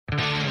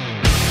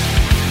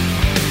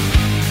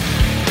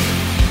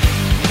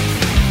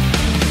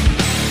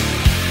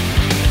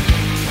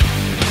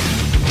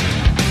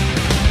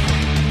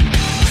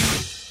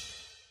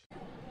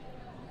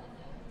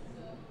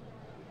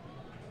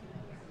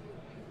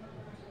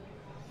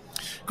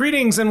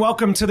Greetings and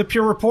welcome to the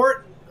Pure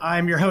Report.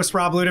 I'm your host,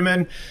 Rob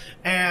Ludeman,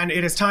 and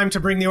it is time to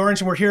bring the orange,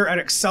 and we're here at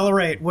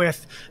Accelerate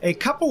with a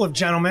couple of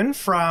gentlemen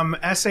from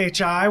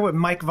SHI with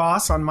Mike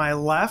Voss on my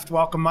left.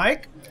 Welcome,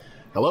 Mike.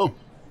 Hello.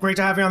 Great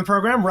to have you on the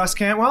program. Russ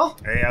Cantwell.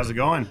 Hey, how's it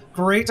going?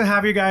 Great to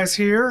have you guys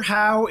here.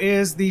 How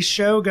is the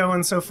show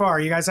going so far?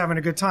 You guys having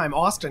a good time?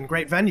 Austin,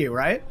 great venue,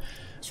 right?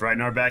 It's right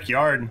in our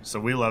backyard, so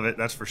we love it.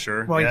 That's for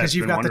sure. Well, because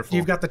you've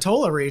got the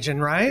TOLA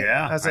region, right?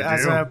 Yeah,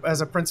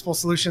 as a principal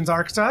solutions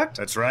architect.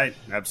 That's right.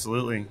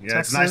 Absolutely. Yeah,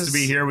 Texas. It's nice to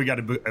be here. We got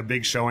a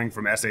big showing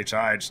from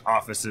SHI.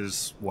 Office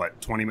is,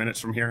 20 minutes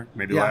from here?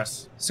 Maybe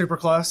less? Super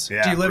close.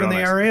 Yeah, Do you live in the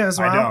area as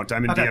well? I don't.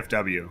 I'm in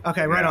DFW.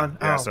 Okay, right on.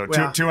 Yeah, so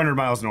 200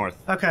 miles north.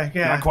 Okay,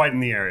 yeah. Not quite in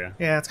the area.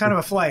 Yeah, it's kind of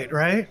a flight,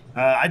 right?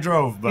 I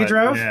drove, but... You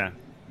drove? Yeah.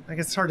 I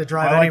guess it's hard to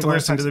drive I like to anywhere.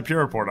 listen to the Pure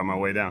Report on my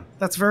way down.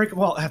 That's very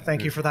well.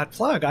 Thank you for that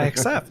plug. I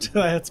accept.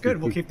 That's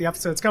good. We'll keep the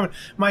episodes coming.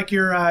 Mike,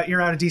 you're out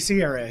of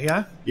DC area,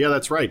 yeah? Yeah,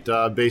 that's right.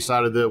 Based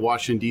out of the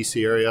Washington,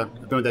 D.C. area.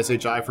 I've been with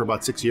SHI for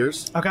about 6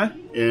 years. Okay.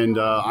 And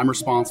I'm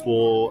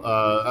responsible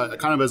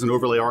kind of as an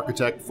overlay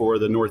architect for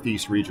the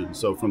Northeast region.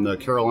 So from the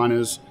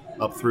Carolinas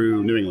up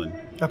through New England.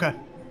 Okay.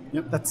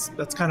 Yep.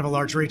 That's kind of a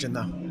large region,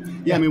 though.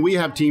 Yeah, I mean, we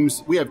have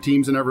teams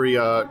in every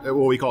what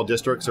we call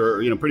districts,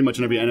 or pretty much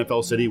in every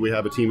NFL city we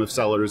have a team of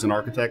sellers and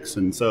architects.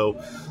 And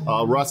so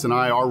Russ and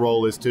our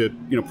role is to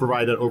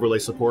provide that overlay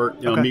support,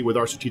 meet with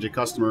our strategic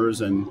customers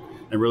and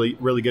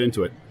really get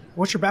into it.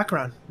 What's your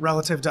background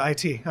relative to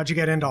IT? How'd you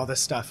get into all this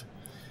stuff?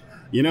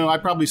 I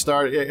probably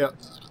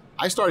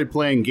started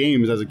playing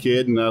games as a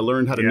kid, and I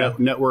learned how to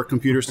network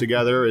computers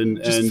together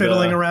and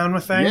fiddling around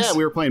with things. Yeah,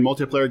 we were playing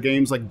multiplayer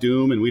games like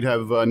Doom, and we'd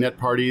have net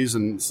parties.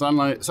 And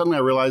suddenly, I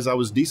realized I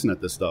was decent at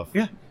this stuff.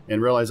 Yeah,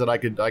 and realized that I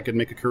could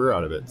make a career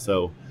out of it.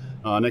 So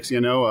next thing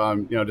you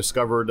know,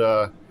 discovered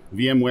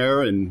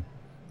VMware and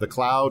the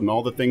cloud and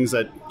all the things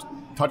that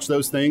touch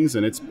those things,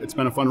 and it's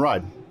been a fun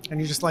ride. And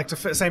you just like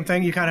to same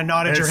thing. You kind of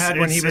nodded your head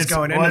when he was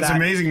going into that. Well, it's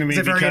amazing to me. Is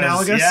it very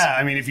analogous? Yeah,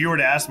 I mean, if you were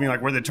to ask me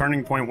where the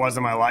turning point was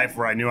in my life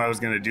where I knew I was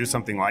going to do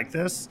something like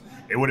this,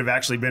 it would have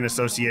actually been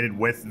associated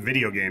with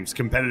video games,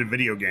 competitive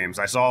video games.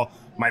 I saw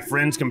my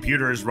friends'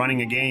 computers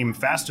running a game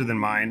faster than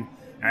mine,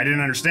 and I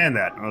didn't understand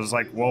that. I was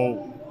like,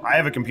 well, I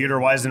have a computer.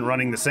 Why isn't it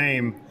running the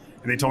same?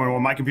 And they told me,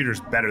 well, my computer's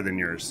better than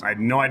yours. I had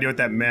no idea what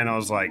that meant. I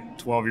was like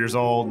 12 years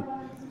old.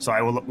 So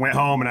I went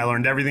home and I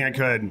learned everything I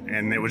could,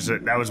 and that was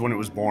when it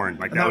was born.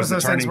 That was the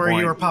those turning things where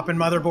point. You were popping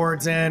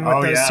motherboards in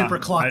with those super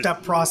clocked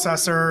up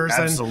processors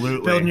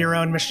and building your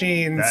own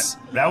machines.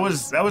 That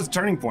was a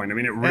turning point. I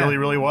mean, it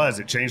really was.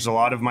 It changed a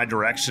lot of my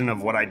direction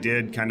of what I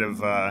did, kind of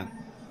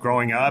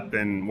growing up,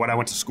 and what I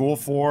went to school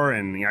for.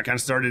 And I kind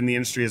of started in the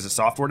industry as a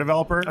software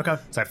developer. Okay.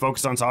 So I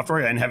focused on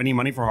software. I didn't have any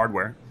money for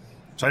hardware,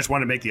 so I just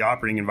wanted to make the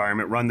operating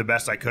environment run the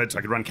best I could, so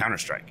I could run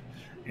Counter-Strike.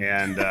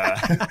 And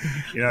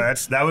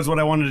that was what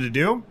I wanted to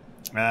do.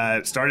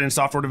 Started in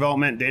software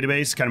development,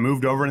 database, kind of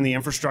moved over in the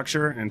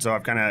infrastructure, and so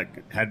I've kind of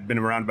had been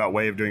a roundabout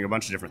way of doing a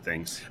bunch of different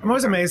things. I'm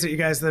always amazed at you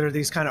guys that are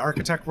these kind of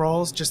architect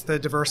roles, just the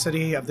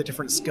diversity of the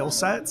different skill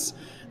sets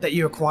that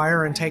you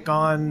acquire and take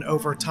on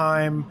over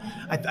time.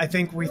 I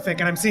think,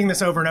 and I'm seeing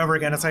this over and over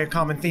again, it's like a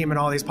common theme in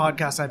all these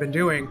podcasts I've been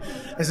doing,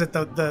 is that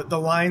the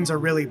lines are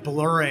really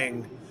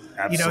blurring.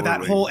 Absolutely.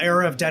 That whole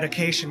era of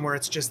dedication where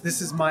it's just, this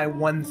is my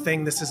one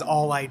thing, this is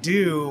all I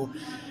do.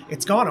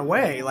 It's gone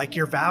away. Like,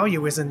 your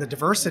value is in the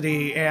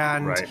diversity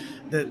and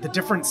the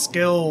different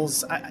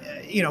skills,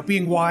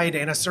 being wide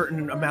and a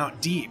certain amount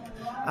deep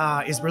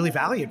is really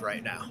valued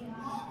right now.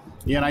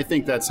 Yeah, and I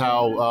think that's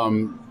how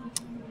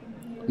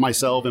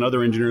myself and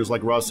other engineers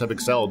like Russ have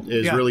excelled,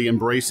 is really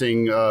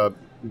embracing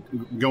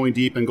going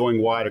deep and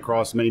going wide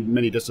across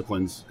many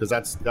disciplines, because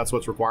that's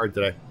what's required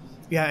today.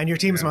 Yeah, and your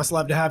teams must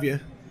love to have you,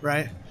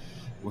 right?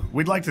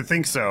 We'd like to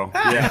think so.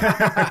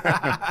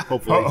 Yeah.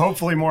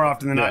 Hopefully more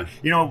often than not.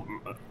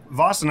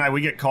 Voss and I,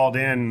 we get called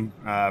in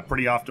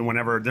pretty often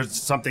whenever there's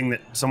something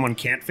that someone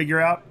can't figure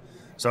out.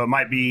 So it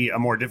might be a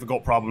more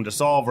difficult problem to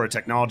solve, or a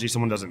technology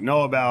someone doesn't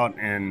know about.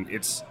 And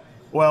it's,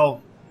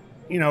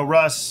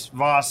 Russ,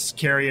 Voss,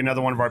 Carrie,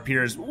 another one of our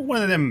peers,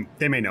 one of them,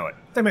 they may know it.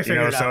 They may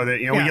figure it out. So that,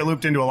 we get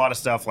looped into a lot of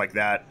stuff like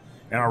that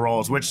in our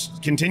roles, which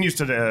continues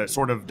to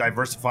sort of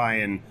diversify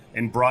and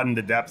broaden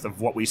the depth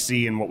of what we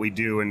see and what we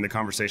do in the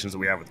conversations that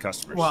we have with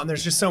customers. Well, and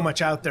there's just so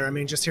much out there. I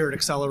mean, just here at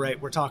Accelerate,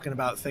 we're talking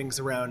about things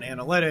around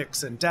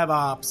analytics and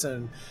DevOps.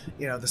 And,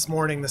 this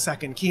morning, the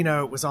second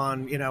keynote was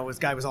on, this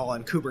guy was all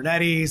on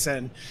Kubernetes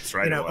and,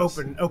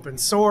 open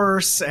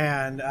source.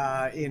 And,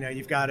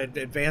 you've got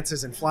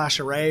advances in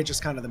flash array,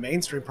 just kind of the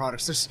mainstream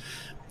products.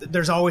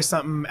 There's always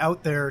something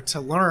out there to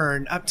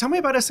learn. Tell me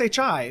about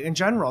SHI in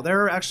general.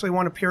 They're actually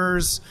one of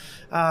Pure's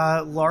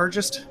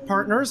largest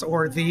partners,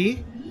 or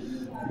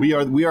We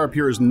are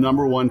Pure's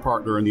 #1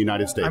 partner in the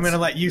United States. I'm going to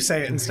let you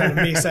say it instead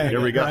of me saying it.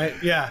 Here we go. Right?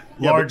 Yeah.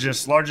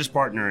 Largest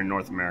partner in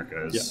North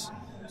America is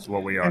is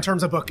what we are. In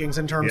terms of bookings,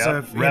 in terms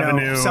of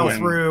revenue,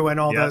 sell-through and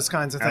all those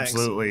kinds of things.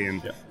 Absolutely.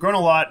 And grown a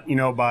lot,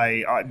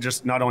 by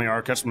just not only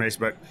our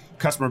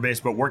customer base,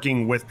 but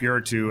working with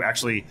Pure to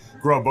actually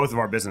grow both of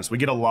our business. We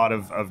get a lot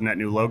of net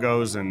new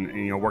logos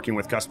and working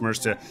with customers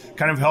to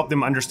kind of help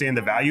them understand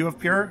the value of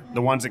Pure,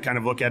 the ones that kind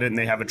of look at it and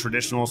they have a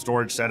traditional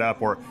storage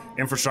setup or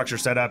infrastructure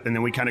setup, and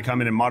then we kind of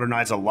come in and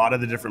modernize a lot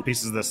of the different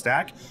pieces of the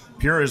stack.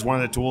 Pure is one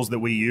of the tools that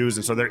we use,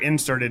 and so they're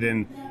inserted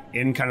in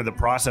kind of the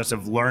process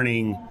of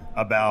learning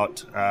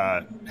about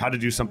how to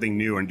do something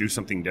new and do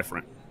something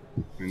different,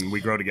 and we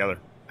grow together.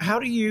 How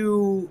do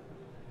you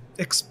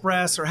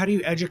express, or how do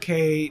you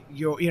educate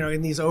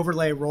in these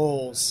overlay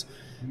roles?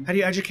 How do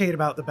you educate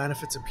about the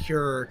benefits of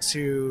Pure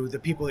to the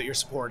people that you're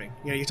supporting?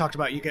 You talked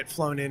about you get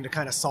flown in to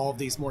kind of solve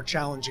these more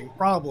challenging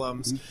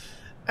problems.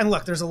 And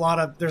look, there's a lot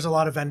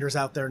of vendors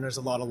out there, and there's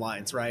a lot of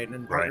lines, right?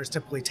 And partners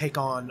typically take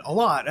on a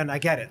lot, and I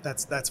get it.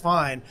 That's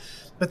fine.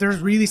 But there's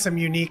really some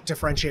unique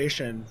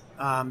differentiation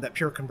that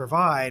Pure can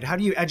provide. How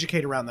do you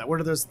educate around that? What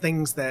are those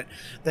things that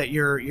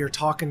you're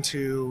talking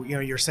to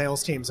your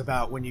sales teams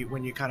about when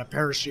you kind of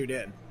parachute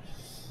in?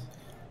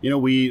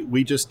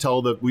 We just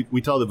tell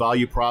we tell the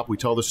value prop, we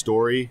tell the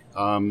story.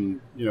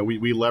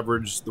 We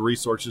leverage the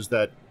resources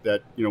that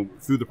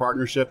through the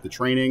partnership, the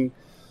training,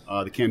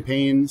 the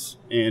campaigns,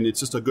 and it's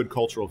just a good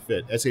cultural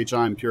fit.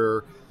 SHI and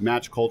Pure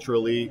match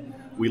culturally.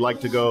 We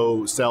like to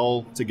go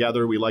sell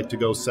together. We like to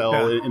go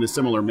sell in a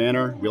similar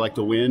manner. We like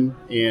to win,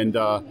 and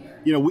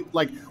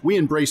we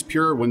embraced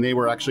Pure when they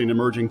were actually an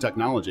emerging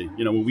technology.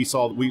 When we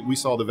saw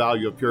the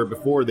value of Pure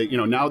before they,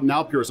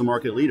 now Pure is a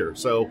market leader.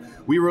 So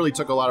we really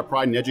took a lot of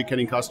pride in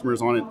educating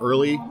customers on it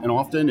early and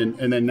often,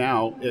 and then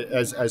now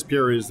as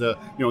Pure is the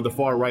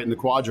far right in the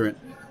quadrant,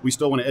 we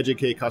still want to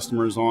educate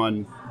customers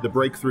on the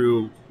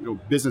breakthrough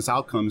business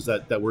outcomes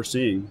that we're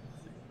seeing.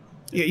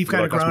 Yeah, you've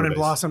kind of grown and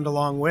blossomed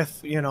along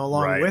with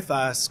with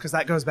us, because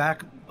that goes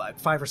back like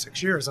 5 or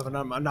 6 years, if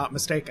I'm not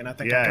mistaken. I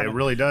think it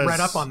really does. Read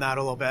up on that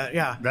a little bit.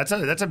 Yeah, that's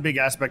a big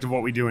aspect of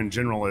what we do in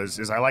general.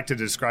 Is I like to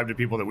describe to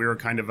people that we were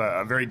kind of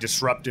a very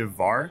disruptive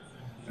VAR.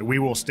 We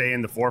will stay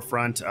in the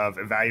forefront of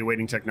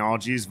evaluating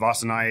technologies.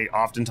 Voss and I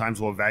oftentimes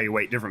will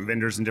evaluate different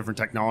vendors and different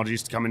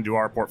technologies to come into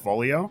our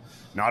portfolio.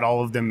 Not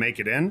all of them make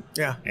it in.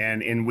 Yeah.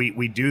 And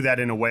we do that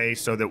in a way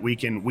so that we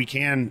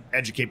can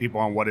educate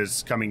people on what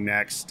is coming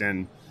next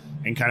and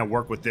kind of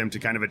work with them to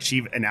kind of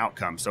achieve an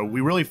outcome. So we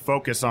really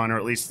focus on, or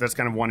at least that's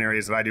kind of one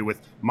area that I do with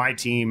my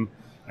team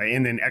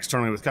and then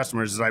externally with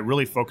customers, is I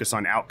really focus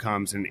on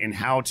outcomes and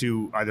how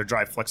to either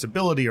drive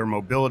flexibility or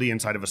mobility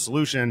inside of a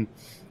solution,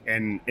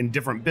 and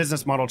different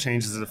business model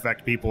changes that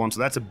affect people. And so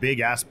that's a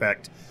big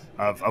aspect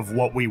of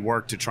what we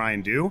work to try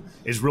and do,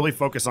 is really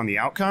focus on the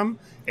outcome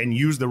and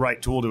use the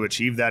right tool to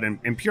achieve that.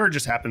 And Pure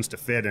just happens to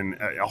fit in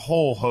a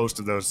whole host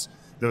of those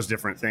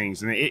different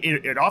things. And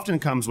it often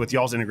comes with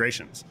y'all's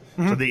integrations.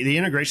 Mm-hmm. So the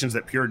integrations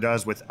that Pure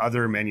does with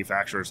other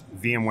manufacturers,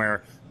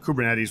 VMware,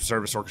 Kubernetes,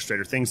 Service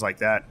Orchestrator, things like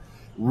that,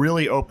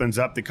 really opens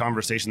up the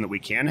conversation that we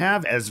can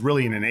have as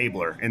really an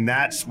enabler. And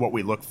that's what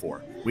we look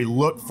for. We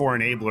look for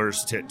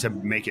enablers to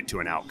make it to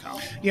an outcome.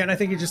 Yeah, and I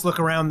think you just look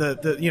around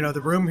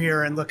the room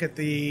here and look at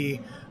the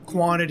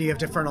quantity of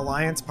different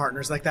alliance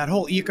partners. Like, that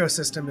whole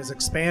ecosystem is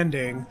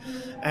expanding.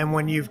 And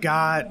when you've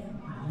got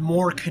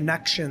more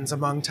connections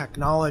among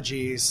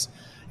technologies,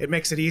 it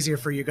makes it easier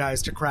for you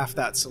guys to craft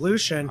that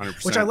solution,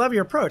 100%. Which I love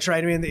your approach,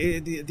 right? I mean,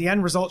 the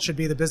end result should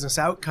be the business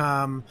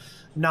outcome,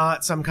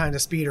 not some kind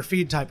of speed or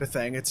feed type of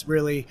thing. It's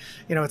really,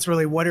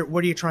 what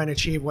are you trying to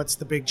achieve? What's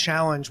the big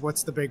challenge?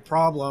 What's the big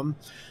problem?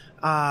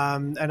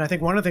 And I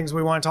think one of the things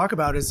we want to talk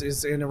about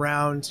is in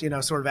around,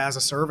 sort of as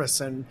a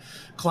service and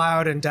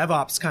cloud and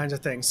DevOps kinds of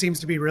things. Seems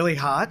to be really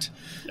hot.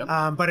 Yep.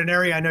 But an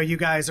area I know you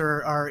guys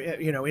are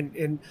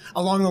in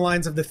along the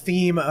lines of the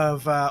theme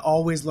of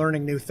always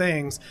learning new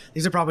things.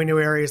 These are probably new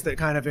areas that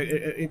kind of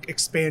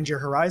expand your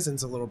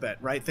horizons a little bit,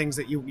 right? Things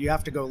that you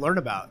have to go learn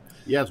about.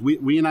 Yes,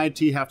 we in IT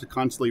have to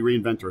constantly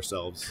reinvent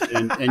ourselves.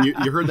 And you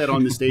heard that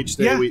on the stage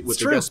today with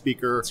the guest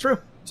speaker. It's true.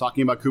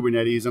 Talking about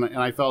Kubernetes, and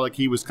I felt like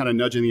he was kind of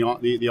nudging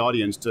the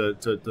audience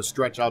to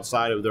stretch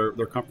outside of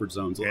their comfort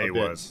zones a bit.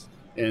 Was.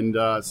 And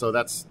so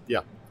that's,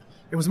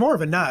 It was more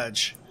of a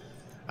nudge.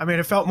 I mean,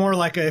 it felt more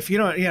like if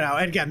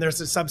again,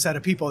 there's a subset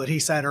of people that he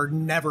said are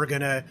never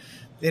going to,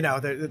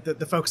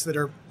 the folks that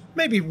are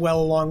maybe well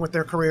along with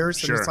their careers.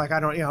 Sure. And it's like,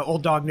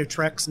 old dog, new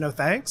tricks, no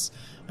thanks.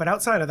 But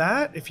outside of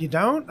that, if you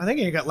don't, I think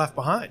you get left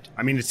behind.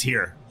 I mean, it's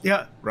here.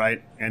 Yeah.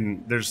 Right?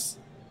 And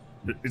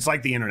it's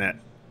like the internet.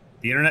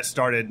 The internet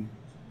started,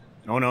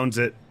 no one owns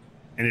it,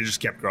 and it just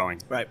kept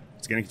growing. Right.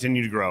 It's going to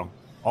continue to grow.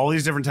 All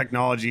these different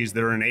technologies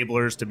that are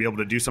enablers to be able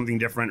to do something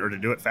different or to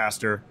do it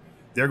faster,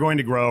 they're going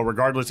to grow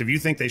regardless if you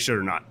think they should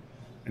or not.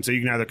 And so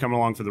you can either come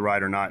along for the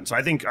ride or not. And so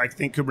I think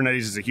Kubernetes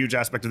is a huge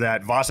aspect of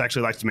that. Voss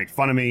actually likes to make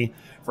fun of me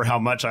for how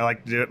much I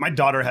like to do it. My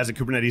daughter has a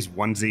Kubernetes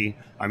onesie.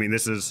 I mean,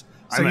 this is...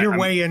 So you're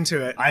way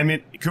into it. I'm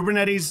in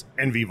Kubernetes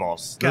and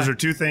vVols. Those are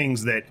two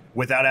things that,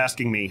 without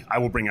asking me, I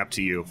will bring up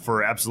to you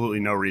for absolutely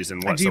no reason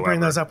whatsoever. And do you bring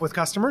those up with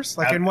customers?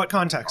 Like in what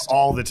context?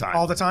 All the time.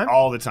 All the time?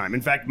 All the time.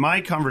 In fact,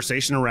 my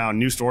conversation around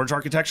new storage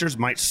architectures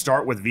might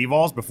start with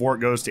vVols before it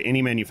goes to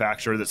any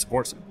manufacturer that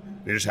supports it.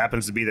 It just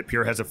happens to be that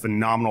Pure has a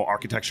phenomenal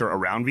architecture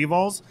around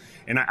vVols.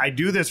 And I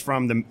do this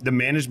from the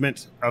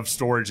management of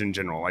storage in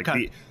general. Like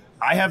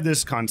I have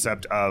this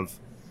concept of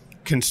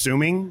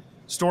consuming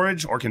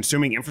storage or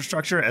consuming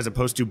infrastructure as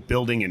opposed to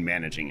building and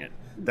managing it.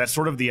 That's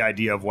sort of the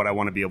idea of what I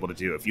want to be able to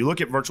do. If you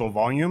look at virtual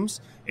volumes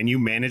and you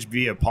manage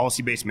via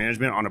policy-based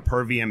management on a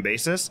per VM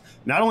basis,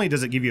 not only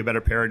does it give you a better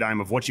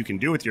paradigm of what you can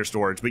do with your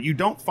storage, but you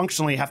don't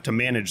functionally have to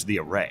manage the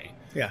array.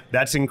 Yeah.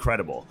 That's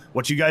incredible.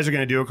 What you guys are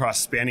going to do across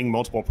spanning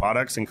multiple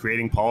products and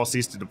creating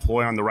policies to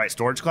deploy on the right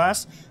storage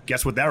class,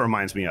 guess what that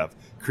reminds me of?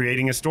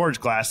 Creating a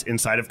storage class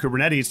inside of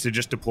Kubernetes to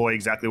just deploy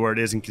exactly where it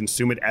is and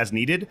consume it as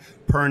needed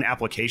per an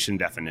application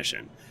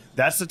definition.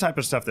 That's the type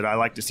of stuff that I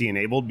like to see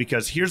enabled,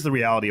 because here's the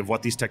reality of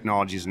what these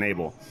technologies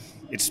enable.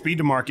 It's speed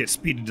to market,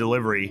 speed to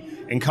delivery,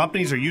 and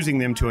companies are using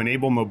them to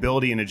enable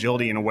mobility and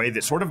agility in a way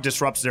that sort of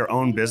disrupts their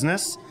own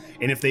business.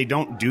 And if they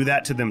don't do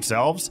that to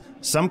themselves,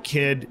 some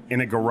kid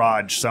in a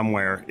garage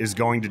somewhere is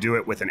going to do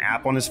it with an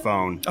app on his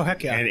phone. Oh,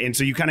 heck yeah. And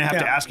so you kind of have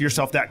to ask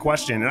yourself that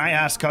question. And I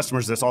ask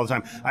customers this all the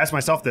time. I ask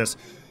myself this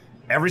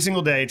every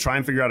single day. Try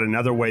and figure out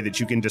another way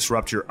that you can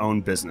disrupt your own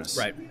business.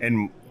 Right.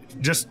 And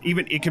just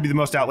even, it could be the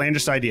most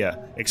outlandish idea.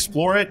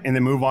 Explore it and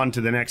then move on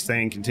to the next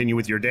thing, continue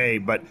with your day,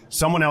 but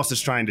someone else is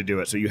trying to do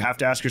it. So you have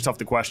to ask yourself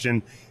the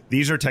question,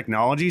 these are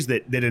technologies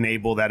that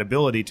enable that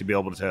ability to be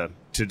able to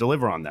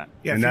deliver on that.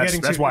 Yeah, and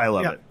that's why I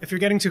love it. If you're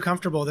getting too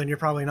comfortable, then you're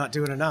probably not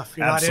doing enough.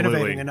 You're not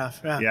innovating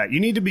enough. Yeah, you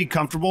need to be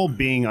comfortable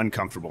being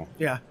uncomfortable.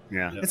 Yeah.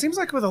 It seems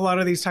like with a lot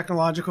of these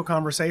technological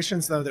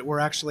conversations, though, that we're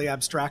actually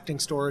abstracting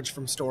storage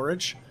from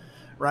storage.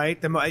 Right.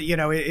 I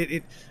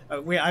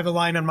have a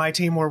line on my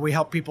team where we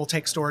help people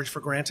take storage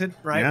for granted.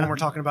 Right. When we're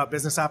talking about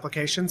business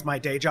applications, my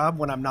day job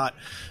when I'm not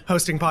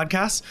hosting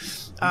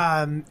podcasts,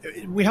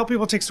 we help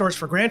people take storage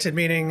for granted,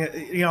 meaning,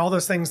 all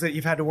those things that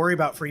you've had to worry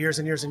about for years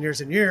and years and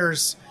years and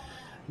years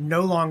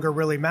no longer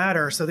really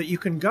matter, so that you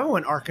can go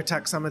and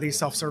architect some of these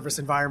self-service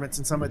environments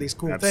and some of these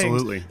cool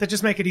things that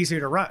just make it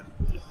easier to run.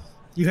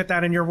 You hit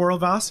that in your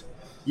world, Voss?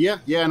 Yeah,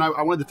 and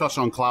I wanted to touch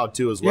on cloud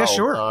too as well. Yeah,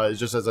 sure.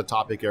 Just as a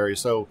topic area.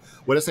 So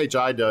what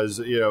SHI does,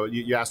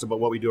 you asked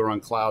about what we do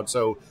around cloud.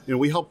 So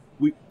we help.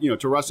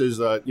 To Russ is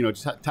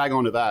to tag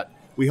on to that.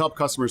 We help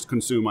customers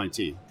consume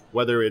IT,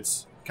 whether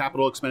it's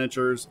capital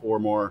expenditures or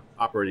more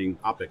operating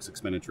OpEx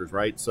expenditures,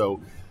 right? So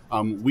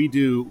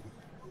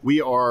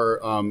we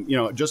are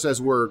just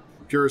as we're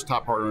Pure's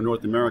top partner in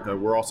North America,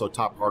 we're also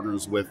top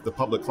partners with the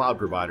public cloud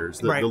providers,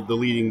 the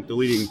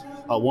leading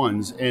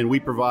ones, and we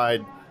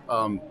provide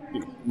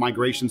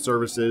migration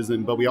services,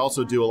 but we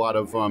also do a lot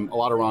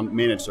around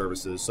managed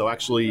services. So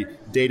actually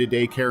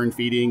day-to-day care and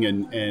feeding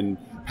and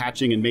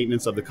patching and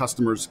maintenance of the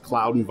customer's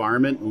cloud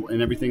environment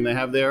and everything they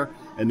have there,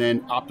 and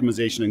then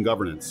optimization and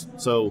governance.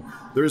 So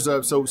there's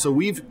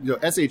we've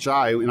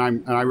SHI, and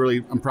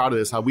I'm proud of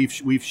this, how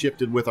we've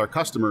shifted with our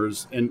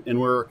customers, and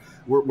we're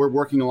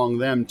working along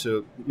them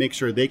to make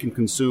sure they can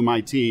consume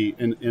IT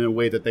in a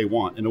way that they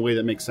want, in a way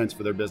that makes sense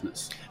for their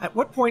business. At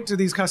what point do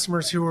these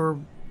customers who are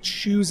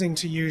choosing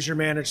to use your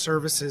managed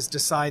services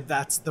decide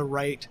that's the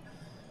right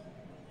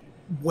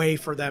way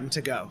for them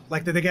to go?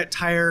 Like, do they get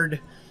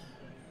tired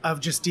of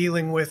just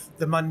dealing with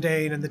the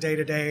mundane and the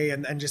day-to-day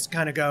and just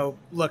kind of go,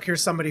 look,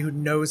 here's somebody who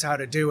knows how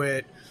to do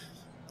it.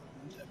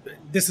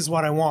 This is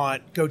what I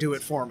want. Go do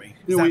it for me.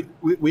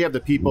 We have the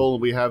people,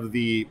 we have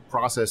the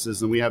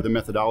processes, and we have the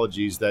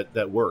methodologies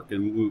that work.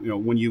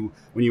 And when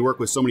you work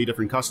with so many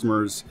different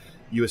customers,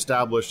 you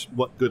establish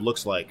what good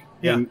looks like.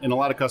 Yeah. And a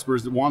lot of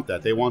customers want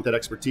that. They want that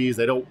expertise.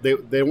 They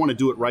want to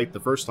do it right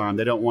the first time.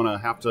 They don't want to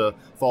have to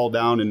fall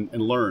down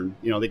and learn.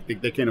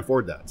 They can't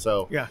afford that.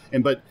 So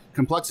but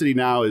complexity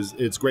now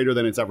it's greater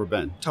than it's ever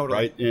been. Totally.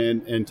 Right.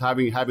 And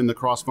having the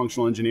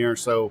cross-functional engineer.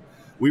 So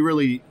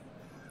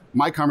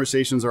my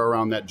conversations are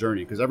around that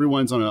journey, because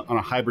everyone's on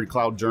a hybrid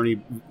cloud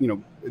journey.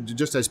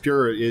 Just as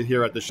Pure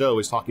here at the show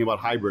is talking about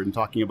hybrid and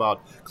talking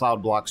about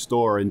cloud block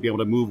store and be able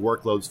to move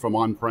workloads from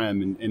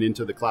on-prem and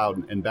into the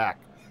cloud and back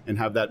and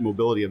have that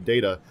mobility of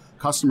data.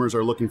 Customers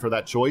are looking for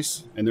that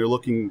choice, and they're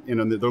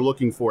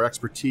looking for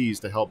expertise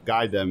to help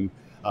guide them,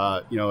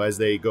 as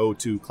they go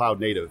to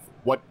cloud native.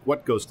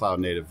 What goes cloud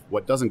native?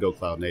 What doesn't go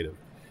cloud native?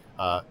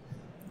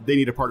 They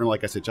need a partner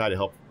like SHI to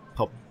help.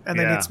 And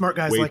they need smart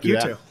guys like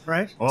you too,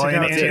 right? Well,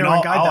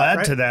 I'll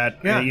add to that.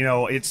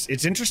 Yeah.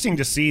 It's interesting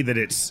to see that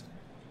it's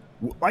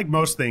like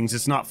most things.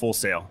 It's not full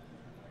sale.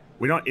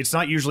 It's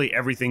not usually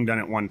everything done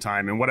at one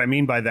time. And what I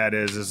mean by that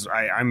is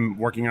I'm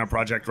working on a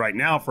project right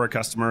now for a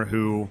customer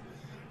who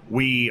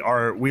we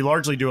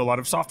largely do a lot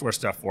of software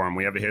stuff for them.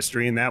 We have a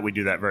history in that. We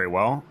do that very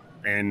well.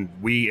 and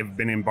we have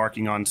been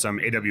embarking on some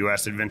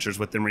AWS adventures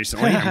with them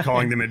recently. I'm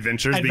calling them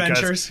adventures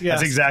because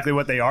that's exactly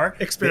what they are.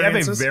 They have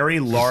a very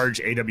large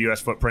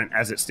AWS footprint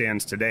as it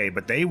stands today,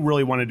 but they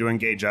really wanted to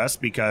engage us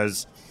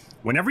because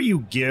whenever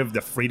you give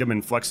the freedom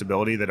and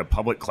flexibility that a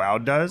public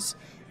cloud does,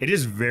 it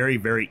is very,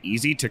 very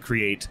easy to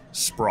create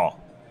sprawl.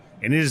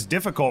 And it is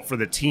difficult for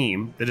the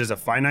team that is a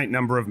finite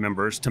number of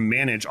members to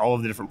manage all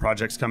of the different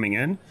projects coming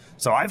in.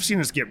 So I've seen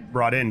us get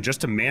brought in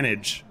just to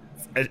manage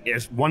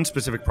as one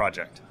specific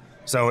project.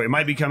 So it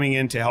might be coming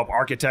in to help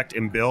architect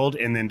and build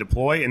and then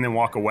deploy and then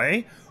walk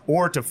away,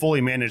 or to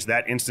fully manage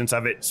that instance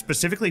of it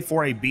specifically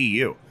for a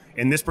BU.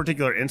 In this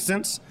particular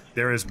instance,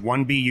 there is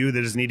one BU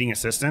that is needing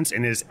assistance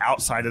and is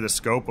outside of the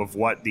scope of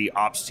what the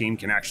ops team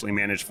can actually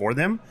manage for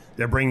them.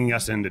 They're bringing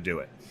us in to do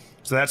it.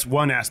 So that's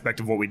one aspect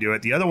of what we do.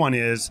 The other one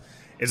is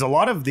a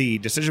lot of the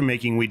decision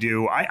making we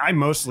do. I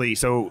mostly,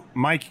 so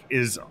Mike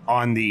is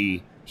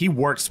he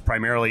works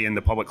primarily in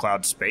the public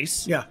cloud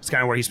space. Yeah. It's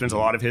kind of where he spends a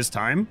lot of his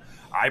time.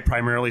 I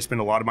primarily spend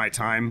a lot of my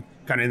time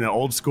kind of in the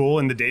old school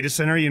in the data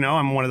center.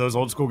 I'm one of those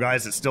old school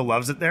guys that still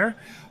loves it there.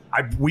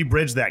 We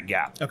bridge that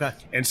gap. Okay.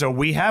 And so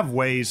we have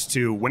ways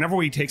to, whenever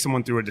we take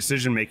someone through a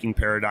decision-making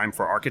paradigm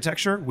for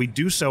architecture, we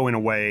do so in a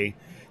way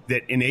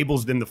that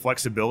enables them the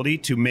flexibility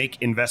to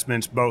make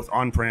investments both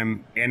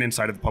on-prem and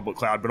inside of the public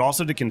cloud, but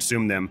also to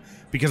consume them,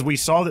 because we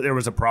saw that there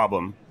was a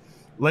problem.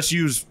 Let's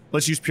use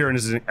Pure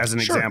as an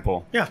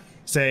example. Yeah.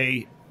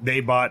 Say they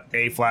bought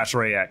a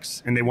FlashArray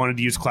X and they wanted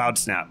to use Cloud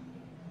Snap,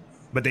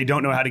 but they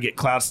don't know how to get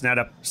Cloud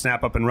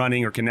Snap up and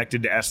running or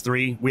connected to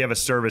S3. We have a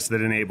service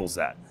that enables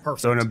that.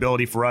 Perfect. So an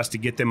ability for us to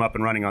get them up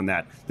and running on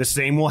that. The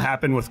same will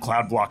happen with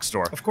Cloud Block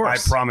Store. Of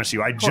course. I promise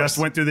you. I just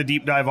went through the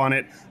deep dive on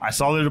it. I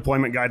saw the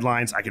deployment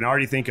guidelines. I can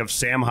already think of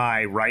Sam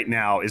High right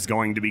now is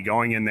going to be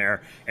going in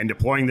there and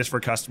deploying this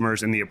for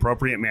customers in the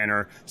appropriate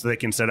manner so they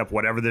can set up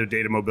whatever their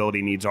data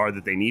mobility needs are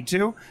that they need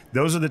to.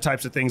 Those are the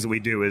types of things that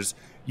we do is,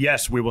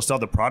 yes, we will sell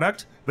the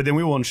product, but then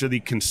we will ensure the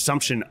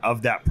consumption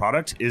of that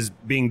product is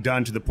being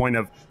done to the point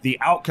of the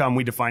outcome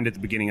we defined at the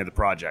beginning of the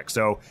project.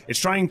 So it's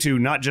trying to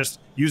not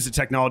just use the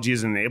technology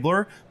as an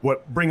enabler,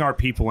 but bring our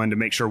people in to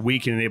make sure we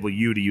can enable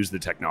you to use the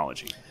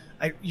technology.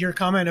 Your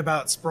comment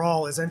about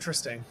sprawl is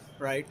interesting,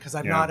 right? Because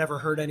I've not ever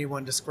heard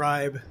anyone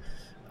describe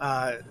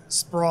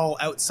sprawl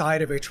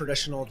outside of a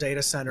traditional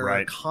data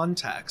center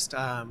context.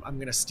 I'm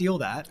going to steal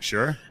that.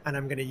 Sure. And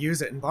I'm going to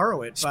use it and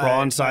borrow it.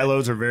 Sprawl and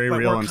silos are very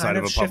real inside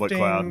of a public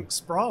cloud.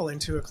 Sprawl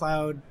into a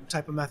cloud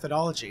type of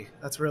methodology.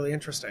 That's really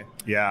interesting.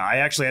 Yeah, I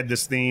actually had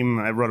this theme.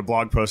 I wrote a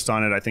blog post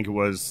on it. I think it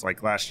was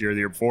like last year, the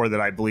year before, that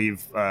I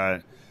believe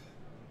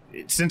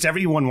since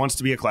everyone wants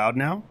to be a cloud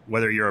now,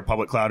 whether you're a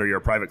public cloud or you're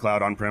a private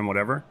cloud, on-prem,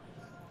 whatever,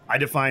 I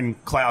define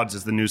clouds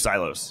as the new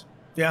silos.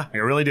 Yeah. I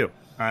really do.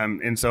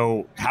 And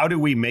so how do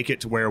we make it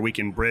to where we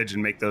can bridge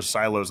and make those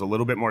silos a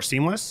little bit more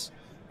seamless?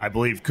 I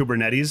believe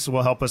Kubernetes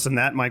will help us in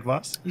that, Mike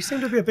Voss. You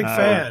seem to be a big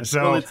fan.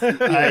 So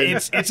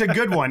it's a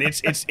good one.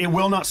 It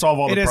will not solve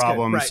all the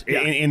problems. Right, yeah.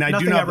 And I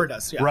Nothing do not, ever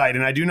does. Yeah. Right.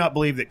 And I do not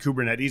believe that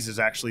Kubernetes is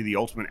actually the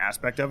ultimate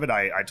aspect of it.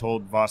 I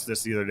told Voss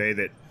this the other day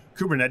that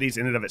Kubernetes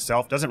in and of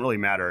itself doesn't really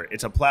matter.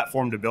 It's a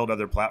platform to build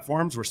other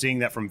platforms. We're seeing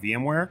that from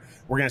VMware.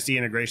 We're going to see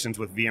integrations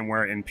with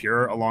VMware and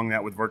Pure along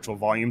that with virtual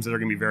volumes that are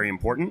going to be very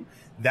important.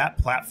 That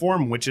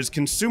platform, which is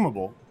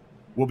consumable,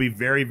 will be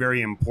very,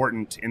 very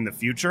important in the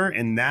future.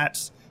 And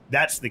that's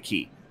the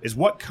key, is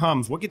what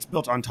gets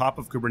built on top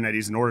of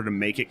Kubernetes in order to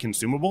make it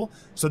consumable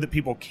so that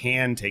people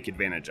can take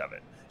advantage of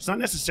it. It's not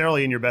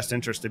necessarily in your best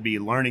interest to be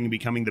learning and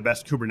becoming the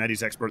best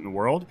Kubernetes expert in the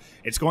world.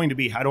 It's going to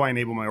be, how do I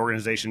enable my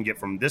organization to get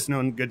from this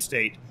known good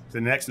state to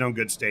the next known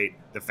good state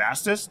the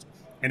fastest?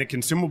 And a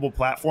consumable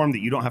platform that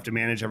you don't have to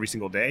manage every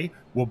single day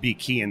will be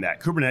key in that.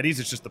 Kubernetes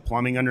is just the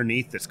plumbing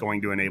underneath that's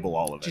going to enable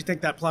all of it. Do you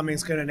think that plumbing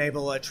is going to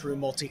enable a true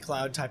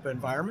multi-cloud type of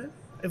environment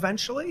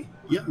eventually?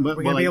 Yeah, but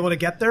we're going to be able to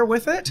get there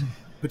with it?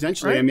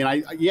 Potentially.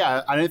 Right?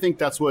 I think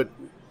that's what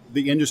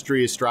the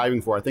industry is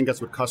striving for. I think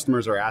that's what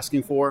customers are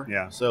asking for.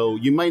 Yeah. So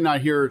you might not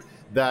hear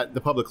that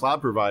the public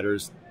cloud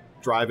providers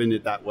driving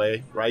it that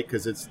way, right?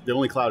 Because it's the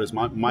only cloud is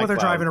my well, they're cloud.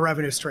 driving a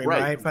revenue stream,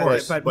 right?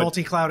 But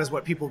multi-cloud is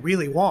what people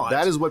really want.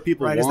 That is what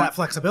people want. Is that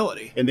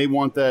flexibility. And they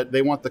want that.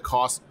 They want the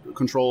cost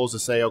controls to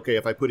say, okay,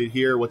 if I put it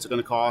here, what's it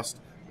going to cost?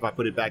 If I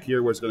put it back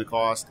here, what's it going to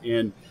cost?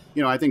 And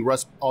I think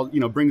Russ,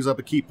 brings up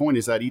a key point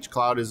is that each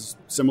cloud is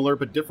similar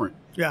but different.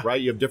 Yeah.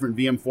 Right. You have different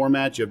VM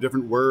formats. You have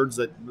different words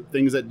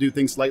things that do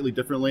things slightly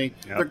differently.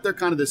 Yep. They're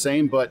kind of the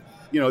same, but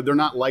they're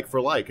not like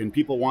for like. And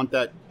people want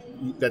that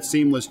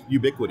seamless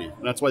ubiquity.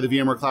 And that's why the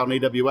VMware Cloud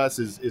and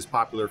AWS is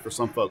popular for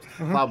some folks.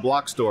 Mm-hmm. Cloud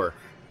Block Store,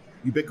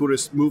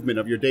 ubiquitous movement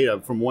of your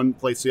data from one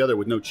place to the other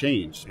with no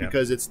change,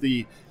 because it's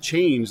the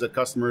change that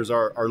customers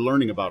are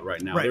learning about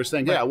right now. Right. They're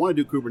saying, hey, I want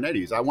to do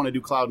Kubernetes. I want to do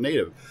cloud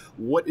native.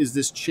 What is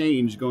this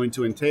change going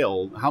to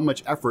entail? How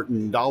much effort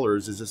in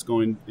dollars is this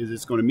going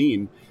to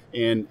mean?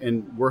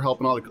 And we're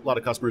helping a lot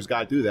of customers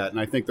guide through that. And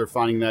I think they're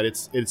finding that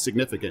it's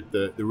significant.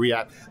 The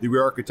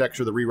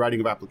re-architecture, the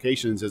rewriting of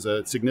applications is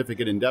a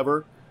significant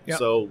endeavor. Yep.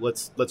 So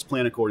let's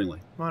plan accordingly.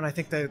 Well, and I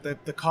think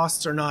the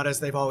costs are not as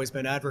they've always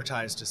been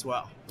advertised as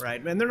well,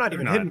 right? And they're not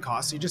even hidden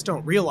costs. You just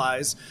don't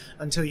realize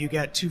until you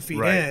get 2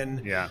 feet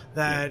in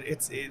that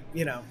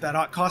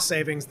that cost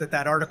savings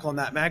that article in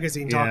that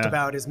magazine talked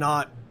about is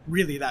not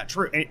really that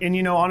true.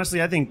 And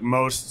honestly, I think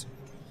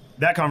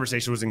that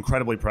conversation was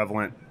incredibly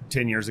prevalent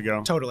 10 years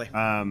ago. Totally.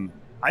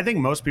 I think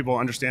most people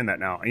understand that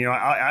now.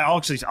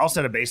 I'll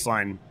set a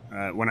baseline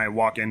when I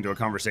walk into a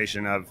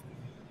conversation of.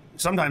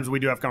 Sometimes we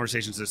do have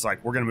conversations that's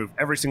like, we're going to move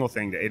every single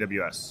thing to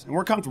AWS. And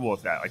we're comfortable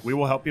with that. Like, we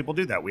will help people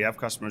do that. We have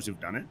customers who've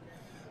done it.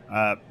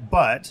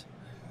 But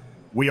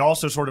we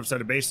also sort of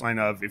set a baseline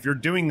of, if you're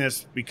doing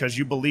this because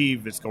you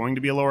believe it's going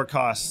to be a lower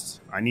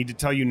cost, I need to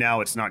tell you now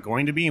it's not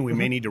going to be, and we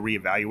may need to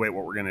reevaluate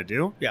what we're going to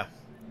do. Yeah.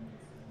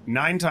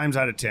 9 times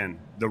out of 10,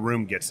 the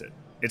room gets it.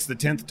 It's the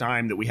 10th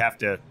time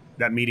that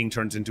that meeting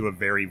turns into a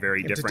very,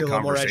 very different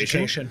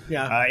conversation.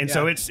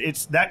 So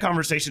it's that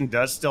conversation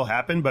does still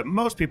happen, but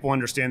most people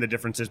understand the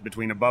differences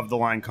between above the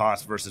line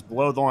costs versus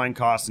below the line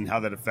costs and how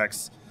that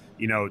affects,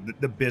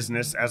 the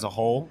business as a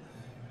whole.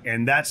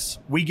 And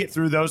we get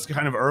through those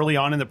kind of early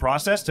on in the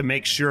process to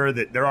make sure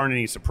that there aren't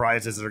any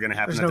surprises that are going to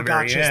happen at the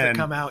very end. That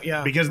come out,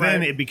 because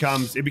then it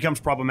becomes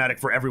problematic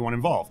for everyone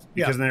involved.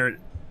 Because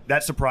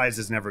that surprise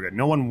is never good.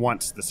 No one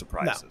wants the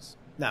surprises.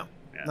 No,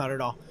 not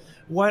at all.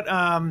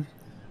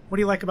 What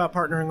do you like about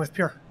partnering with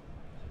Pure?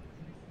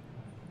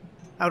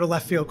 Out of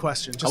left field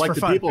question, just I like for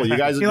the fun. people. You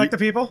guys, you like the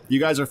people? You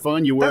guys are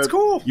fun. That's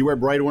cool. You wear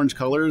bright orange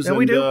colors. Yeah,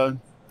 we do.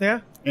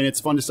 And it's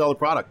fun to sell the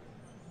product.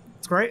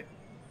 It's great.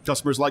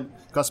 Customers like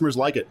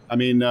it. I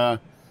mean, I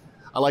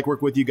like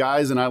working with you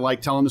guys, and I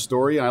like telling the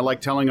story, and I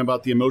like telling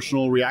about the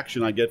emotional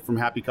reaction I get from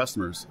happy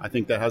customers. I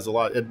think that has a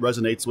lot. It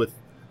resonates with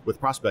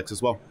prospects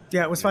as well.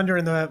 Yeah, it was fun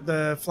during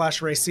the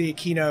FlashArray//C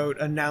keynote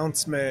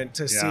announcement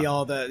to see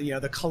all the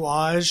the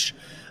collage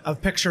of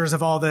pictures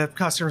of all the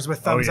customers with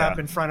thumbs up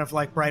in front of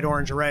like bright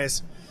orange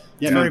arrays.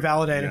 It's very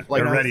validating. Yeah.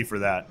 Like, they're ready for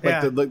that.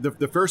 Like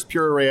the first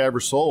Pure array I ever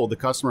sold, the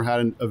customer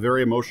had a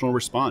very emotional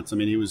response. I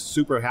mean, he was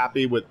super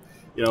happy with,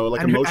 emotionally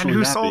happy. And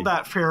who sold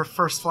that for your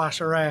first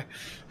flash array?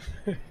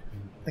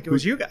 I think it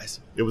was you guys.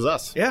 It was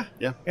us. Yeah.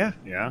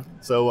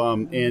 So,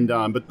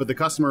 but the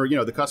customer,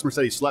 the customer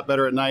said he slept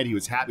better at night. He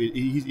was happy.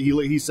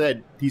 He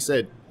said,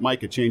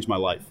 Mike, it changed my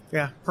life.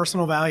 Yeah.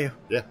 Personal value.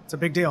 Yeah. It's a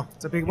big deal.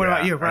 What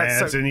about you?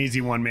 Right. It's an easy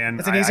one, man.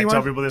 It's an easy one. I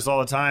tell people this all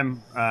the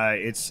time.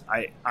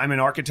 I'm an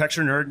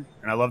architecture nerd,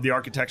 and I love the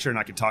architecture, and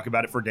I could talk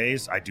about it for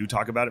days. I do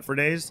talk about it for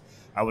days.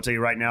 I will tell you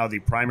right now, the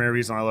primary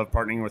reason I love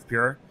partnering with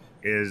Pure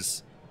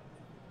is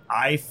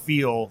I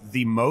feel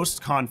the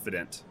most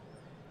confident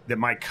that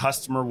my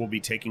customer will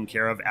be taken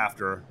care of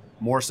after,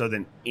 more so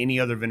than any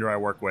other vendor I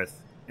work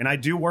with. And I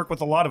do work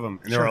with a lot of them,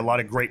 and there are a lot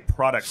of great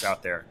products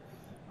out there.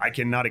 I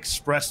cannot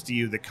express to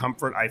you the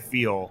comfort I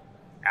feel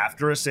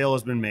after a sale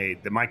has been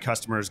made that my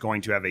customer is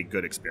going to have a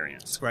good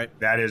experience. Right.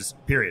 That is,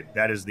 period.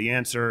 That is the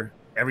answer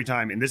every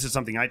time. And this is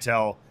something I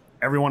tell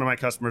every one of my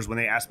customers when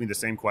they ask me the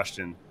same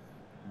question.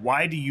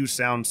 Why do you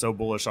sound so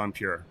bullish on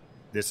Pure?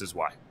 This is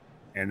why.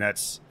 And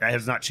that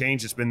has not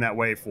changed. It's been that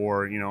way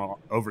for,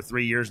 over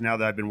 3 years now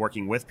that I've been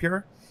working with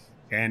Pure.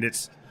 And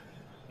it's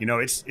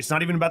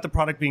not even about the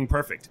product being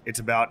perfect. It's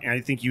about, and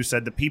I think you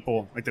said the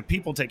people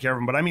take care of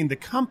them, but I mean the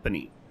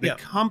company. The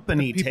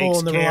company the takes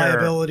and the care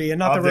reliability, and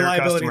not of the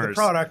reliability of of the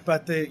product,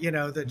 but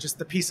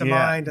the peace of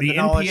mind and the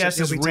knowledge NPS that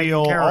is you'll be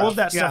real. taken care All of of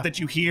that stuff that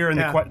you hear, and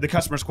the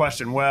customer's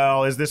question,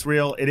 well, is this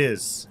real? It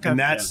is. Okay. And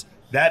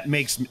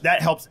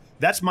that helps.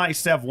 That's my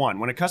Sev 1.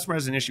 When a customer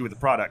has an issue with the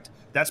product,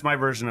 that's my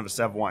version of a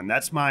Sev 1.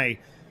 That's my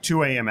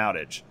 2 a.m.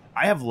 outage.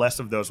 I have less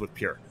of those with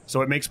Pure,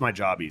 so it makes my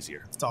job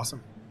easier. It's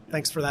awesome.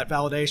 Thanks for that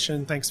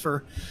validation. Thanks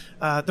for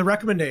the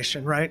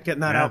recommendation, right?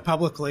 Getting that out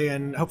publicly,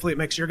 and hopefully it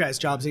makes your guys'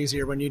 jobs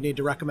easier when you need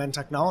to recommend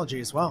technology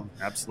as well.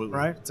 Absolutely.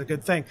 Right? It's a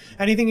good thing.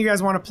 Anything you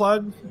guys want to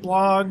plug?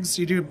 Blogs?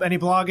 You do any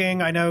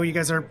blogging? I know you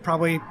guys are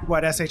probably,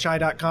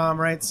 SHI.com,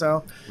 right?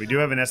 So we do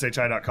have an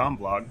SHI.com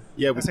blog.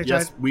 Yeah,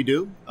 yes, we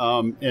do.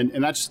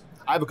 And that's...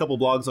 I have a couple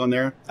blogs on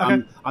there.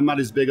 Okay. I'm not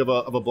as big of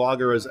a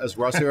blogger as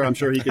Russ here. I'm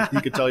sure he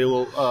could tell you a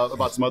little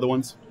about some other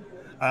ones.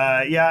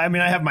 I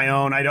mean, I have my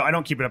own. I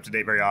don't keep it up to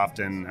date very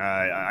often.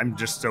 I'm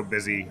just so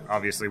busy,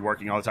 obviously,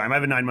 working all the time. I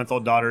have a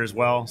 9-month-old daughter as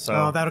well.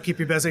 So that'll keep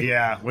you busy.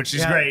 Yeah, which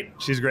is great.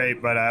 She's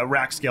great. But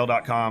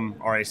rackscale.com,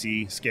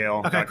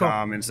 RACscale.com. Okay, cool.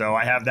 And so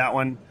I have that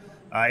one.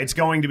 It's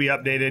going to be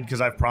updated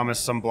because I've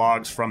promised some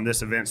blogs from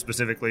this event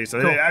specifically. So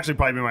it'll actually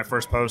probably be my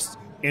first post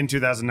in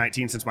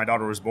 2019 since my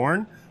daughter was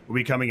born. Will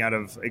be coming out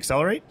of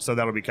Accelerate, so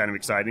that'll be kind of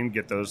exciting.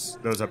 Get those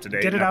up to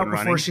date. Get it out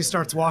before she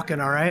starts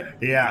walking. All right.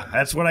 Yeah,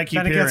 that's what I keep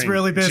hearing. Then it gets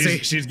really busy.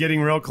 She's getting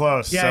real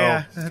close.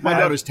 Yeah. My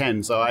daughter's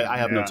 10, so I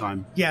have no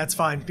time. Yeah, it's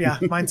fine. Yeah,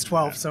 mine's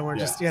 12, so we're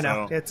just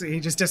he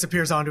just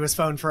disappears onto his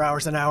phone for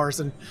hours and hours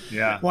and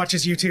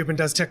watches YouTube and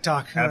does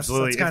TikTok.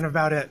 Absolutely, that's kind of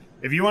about it.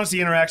 If you want to see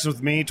interactions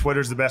with me,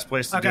 Twitter's the best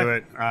place to do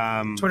it.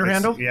 Twitter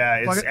handle? Yeah,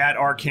 it's at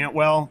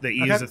rcantwell. The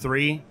E is a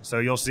 3, so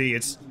you'll see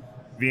it's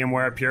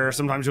VMware at Pure.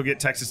 Sometimes you'll get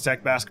Texas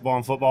Tech basketball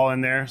and football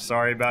in there.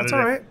 Sorry about That's it.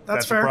 all right.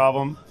 That's fair. A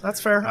problem. That's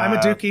fair. I'm a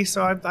Dookie,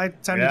 so I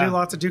tend to do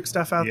lots of Duke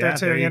stuff out there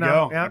too. There you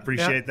know, go. I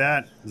appreciate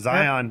that.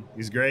 Zion,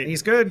 he's great.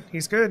 He's good.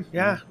 He's good.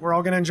 Yeah, we're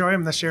all going to enjoy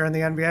him this year in the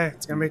NBA.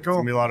 It's going to be cool. It's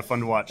going to be a lot of fun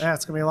to watch. Yeah,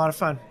 it's going to be a lot of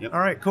fun. All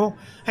right, cool.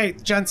 Hey,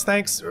 gents,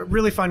 thanks.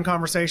 Really fun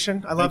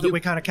conversation. I love that we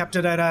kind of kept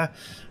it at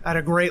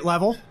a great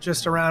level,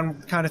 just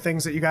around kind of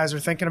things that you guys are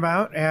thinking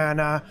about,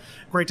 and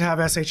great to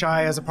have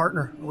SHI as a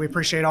partner. We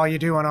appreciate all you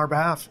do on our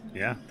behalf.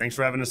 Yeah, thanks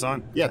for having us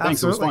on. Yeah,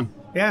 thanks. Absolutely. It was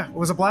fun. Yeah, it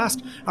was a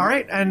blast. All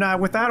right,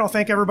 and with that, I'll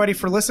thank everybody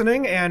for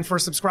listening and for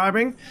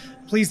subscribing.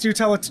 Please do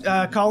tell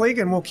a colleague,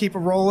 and we'll keep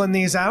rolling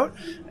these out.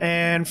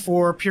 And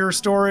for Pure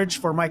Storage,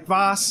 for Mike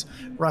Voss,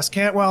 Russ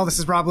Cantwell, this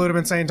is Rob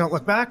Ludeman saying, don't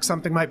look back.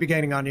 Something might be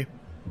gaining on you.